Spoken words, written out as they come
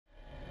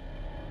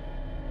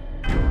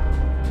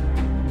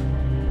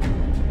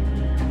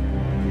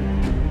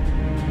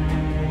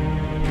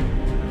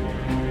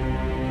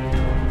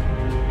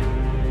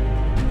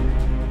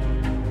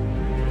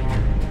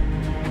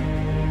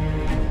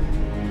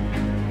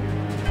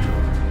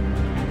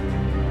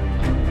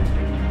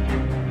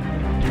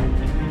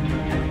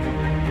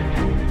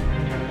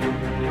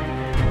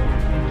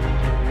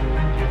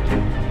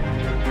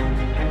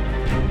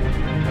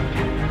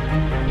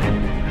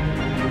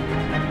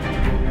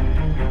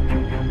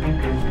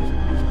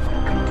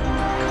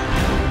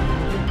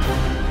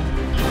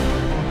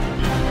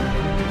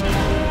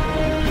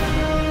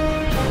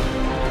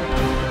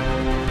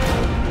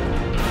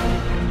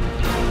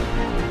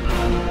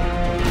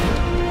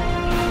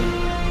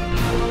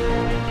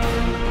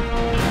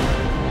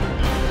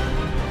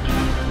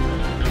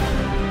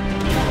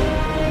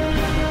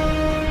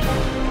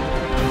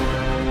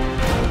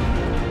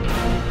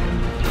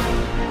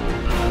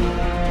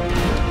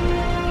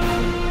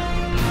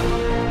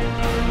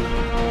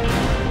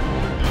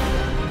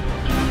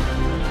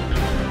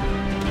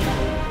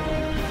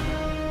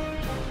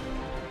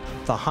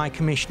the High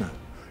Commissioner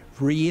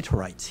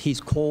reiterates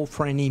his call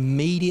for an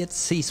immediate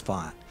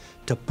ceasefire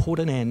to put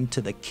an end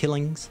to the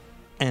killings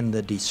and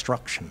the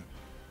destruction.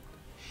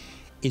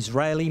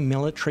 Israeli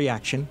military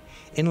action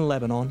in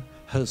Lebanon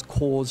has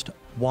caused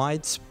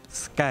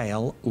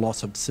wide-scale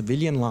loss of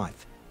civilian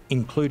life,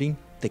 including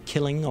the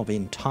killing of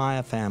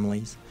entire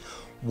families,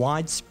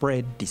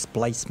 widespread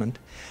displacement,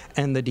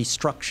 and the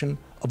destruction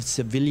of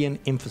civilian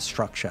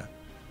infrastructure,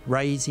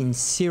 raising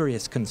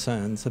serious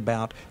concerns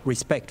about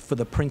respect for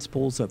the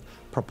principles of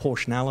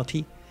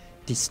proportionality,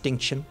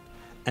 distinction,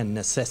 and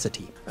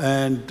necessity.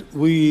 And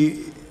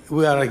we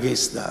are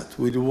against that.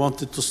 We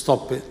wanted to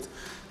stop it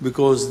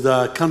because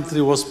the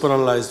country was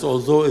paralyzed,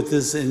 although it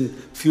is in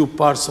few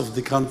parts of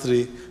the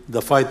country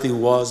the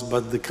fighting was,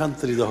 but the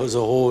country as a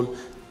whole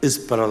is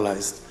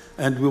paralyzed.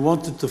 And we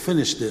wanted to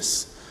finish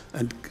this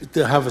and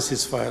to have a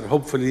ceasefire.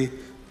 Hopefully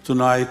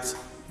tonight,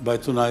 by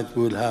tonight,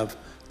 we will have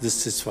this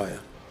ceasefire.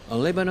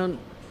 On Lebanon,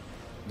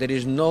 there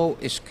is no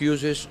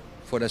excuses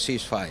for a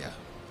ceasefire.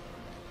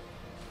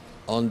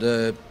 On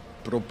the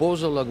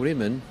proposal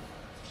agreement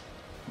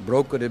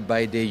brokered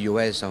by the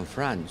US and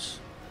France,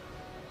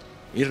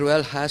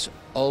 Israel has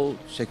all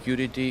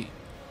security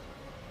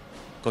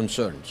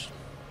concerns.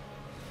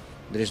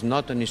 There is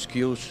not an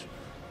excuse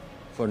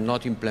for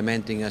not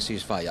implementing a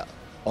ceasefire.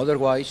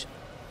 Otherwise,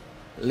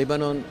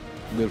 Lebanon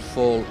will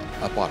fall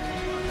apart.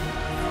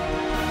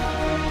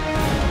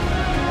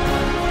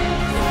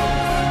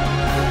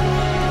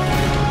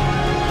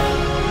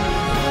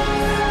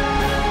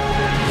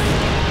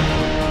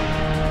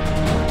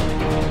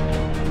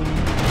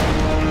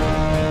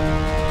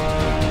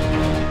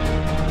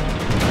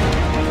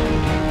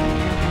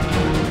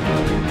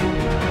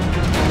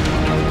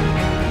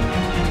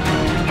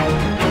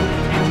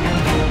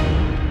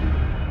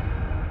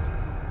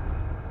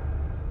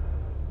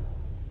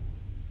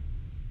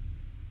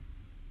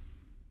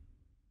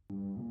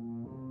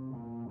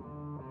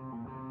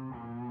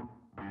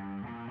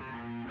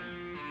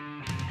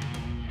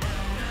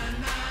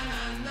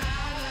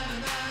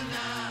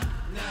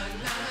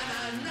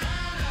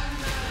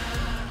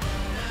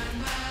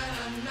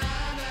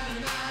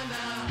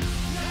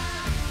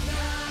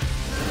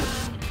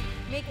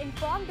 Make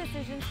informed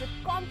decisions with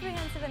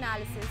comprehensive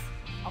analysis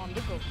on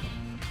the go.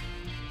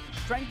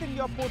 Strengthen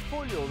your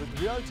portfolio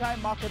with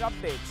real-time market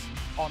updates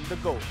on the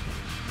go.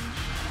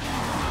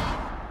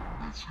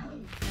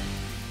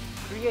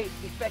 Create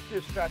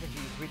effective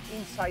strategies with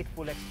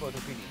insightful expert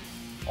opinions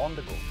on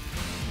the go.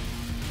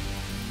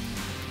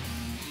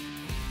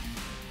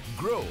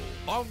 Grow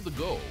on the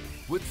go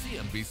with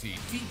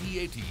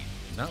CNBC-TV18,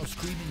 now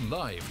streaming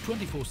live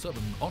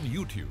 24/7 on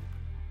YouTube.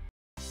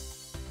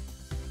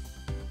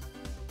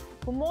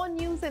 For more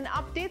news and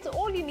updates,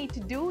 all you need to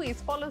do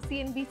is follow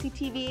CNBC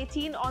TV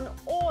 18 on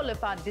all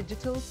of our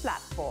digital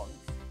platforms.